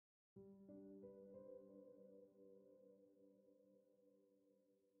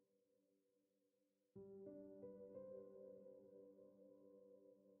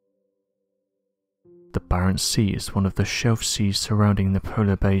The Barents Sea is one of the shelf seas surrounding the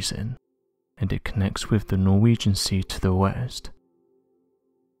polar basin, and it connects with the Norwegian Sea to the west.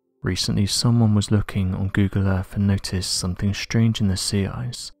 Recently, someone was looking on Google Earth and noticed something strange in the sea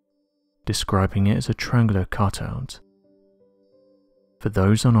ice, describing it as a triangular cutout. For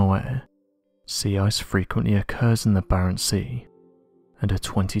those unaware, sea ice frequently occurs in the Barents Sea, and a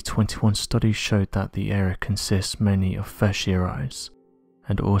 2021 study showed that the area consists mainly of first-year ice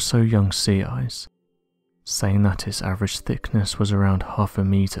and also young sea ice, saying that its average thickness was around half a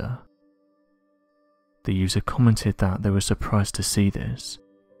meter. The user commented that they were surprised to see this,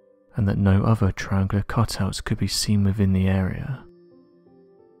 and that no other triangular cutouts could be seen within the area.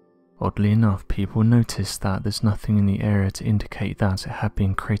 Oddly enough, people noticed that there's nothing in the area to indicate that it had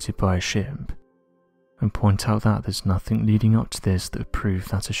been created by a ship, and point out that there's nothing leading up to this that would prove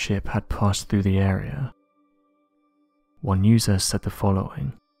that a ship had passed through the area. One user said the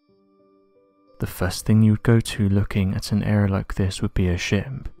following: "The first thing you would go to looking at an area like this would be a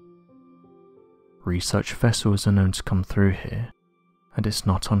ship. Research vessels are known to come through here, and it's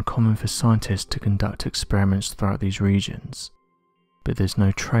not uncommon for scientists to conduct experiments throughout these regions, but there's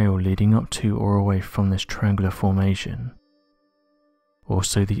no trail leading up to or away from this triangular formation.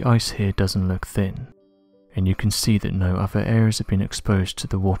 Also, the ice here doesn't look thin, and you can see that no other areas have been exposed to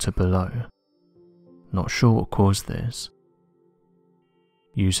the water below. Not sure what caused this."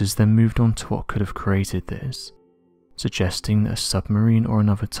 Users then moved on to what could have created this, suggesting that a submarine or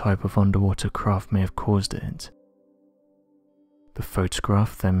another type of underwater craft may have caused it. The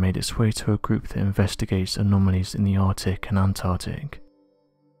photograph then made its way to a group that investigates anomalies in the Arctic and Antarctic,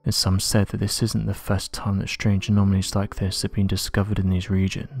 and some said that this isn't the first time that strange anomalies like this have been discovered in these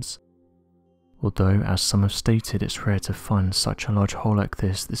regions, although as some have stated it's rare to find such a large hole like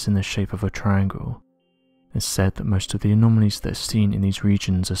this that's in the shape of a triangle, and said that most of the anomalies that are seen in these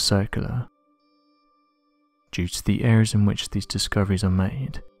regions are circular. Due to the areas in which these discoveries are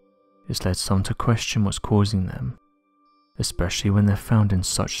made, it's led some to question what's causing them, especially when they're found in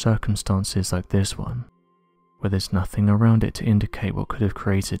such circumstances like this one, where there's nothing around it to indicate what could have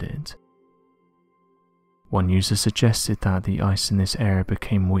created it. One user suggested that the ice in this area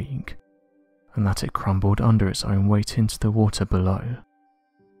became weak, and that it crumbled under its own weight into the water below,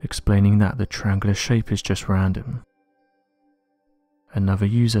 explaining that the triangular shape is just random. Another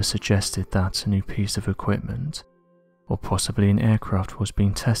user suggested that a new piece of equipment, or possibly an aircraft, was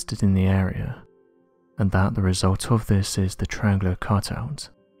being tested in the area, and that the result of this is the triangular cutout.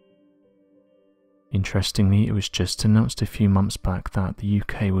 Interestingly, it was just announced a few months back that the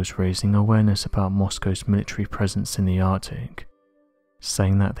UK was raising awareness about Moscow's military presence in the Arctic,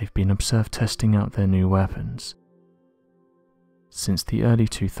 saying that they've been observed testing out their new weapons. Since the early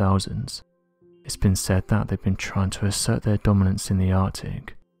 2000s, it's been said that they've been trying to assert their dominance in the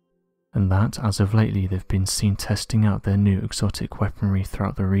Arctic, and that as of lately they've been seen testing out their new exotic weaponry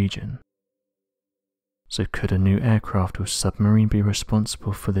throughout the region. So could a new aircraft or submarine be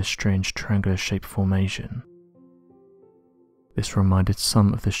responsible for this strange triangular shaped formation? This reminded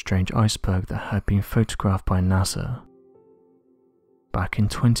some of the strange iceberg that had been photographed by NASA. Back in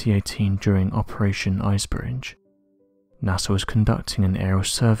 2018 during Operation Icebridge, NASA was conducting an aerial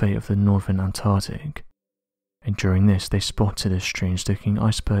survey of the northern Antarctic, and during this they spotted a strange-looking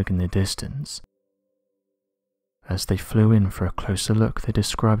iceberg in the distance. As they flew in for a closer look, they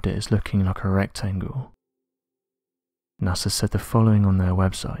described it as looking like a rectangle. NASA said the following on their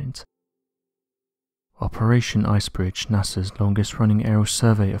website: "Operation Icebridge, NASA's longest-running aerial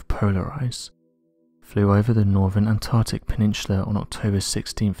survey of polar ice, flew over the northern Antarctic peninsula on October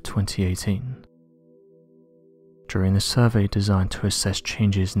 16, 2018. During the survey designed to assess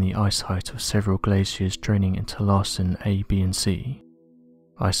changes in the ice height of several glaciers draining into Larsen A, B and C,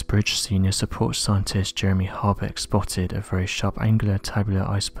 Icebridge senior support scientist Jeremy Harbeck spotted a very sharp angular tabular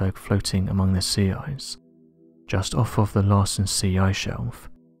iceberg floating among the sea ice, just off of the Larsen Sea ice shelf.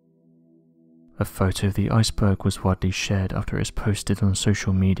 A photo of the iceberg was widely shared after it was posted on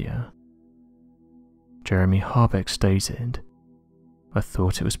social media. Jeremy Harbeck stated, "I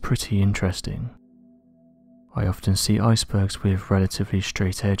thought it was pretty interesting. I often see icebergs with relatively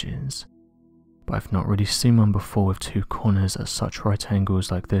straight edges, but I've not really seen one before with two corners at such right angles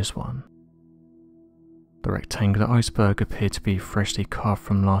like this one." The rectangular iceberg appeared to be freshly carved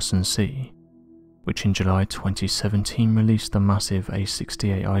from Larsen Sea, which in July 2017 released the massive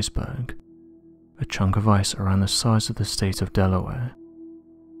A68 iceberg, a chunk of ice around the size of the state of Delaware.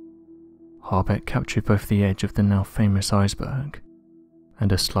 Harbeck captured both the edge of the now famous iceberg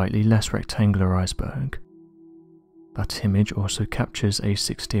and a slightly less rectangular iceberg. That image also captures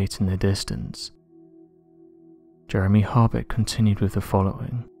A68 in the distance. Jeremy Harbeck continued with the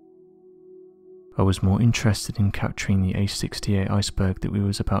following: I was more interested in capturing the A68 iceberg that we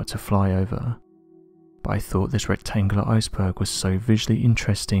was about to fly over, but I thought this rectangular iceberg was so visually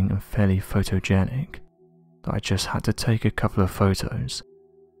interesting and fairly photogenic that I just had to take a couple of photos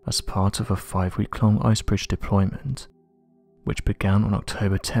as part of a 5-week-long ice bridge deployment, which began on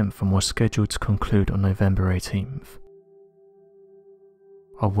October 10th and was scheduled to conclude on November 18th.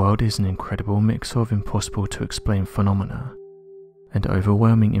 Our world is an incredible mix of impossible to explain phenomena and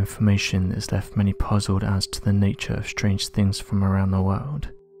overwhelming information that has left many puzzled as to the nature of strange things from around the world.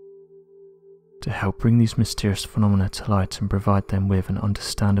 To help bring these mysterious phenomena to light and provide them with an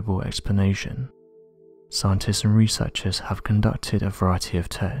understandable explanation, scientists and researchers have conducted a variety of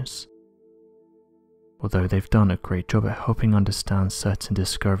tests. Although they've done a great job at helping understand certain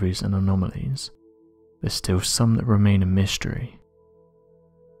discoveries and anomalies, there's still some that remain a mystery.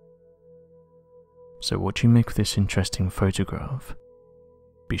 So what do you make of this interesting photograph?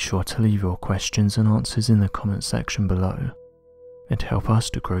 Be sure to leave your questions and answers in the comment section below, and help us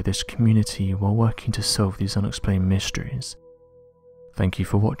to grow this community while working to solve these unexplained mysteries. Thank you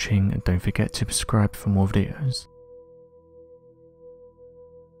for watching, and don't forget to subscribe for more videos.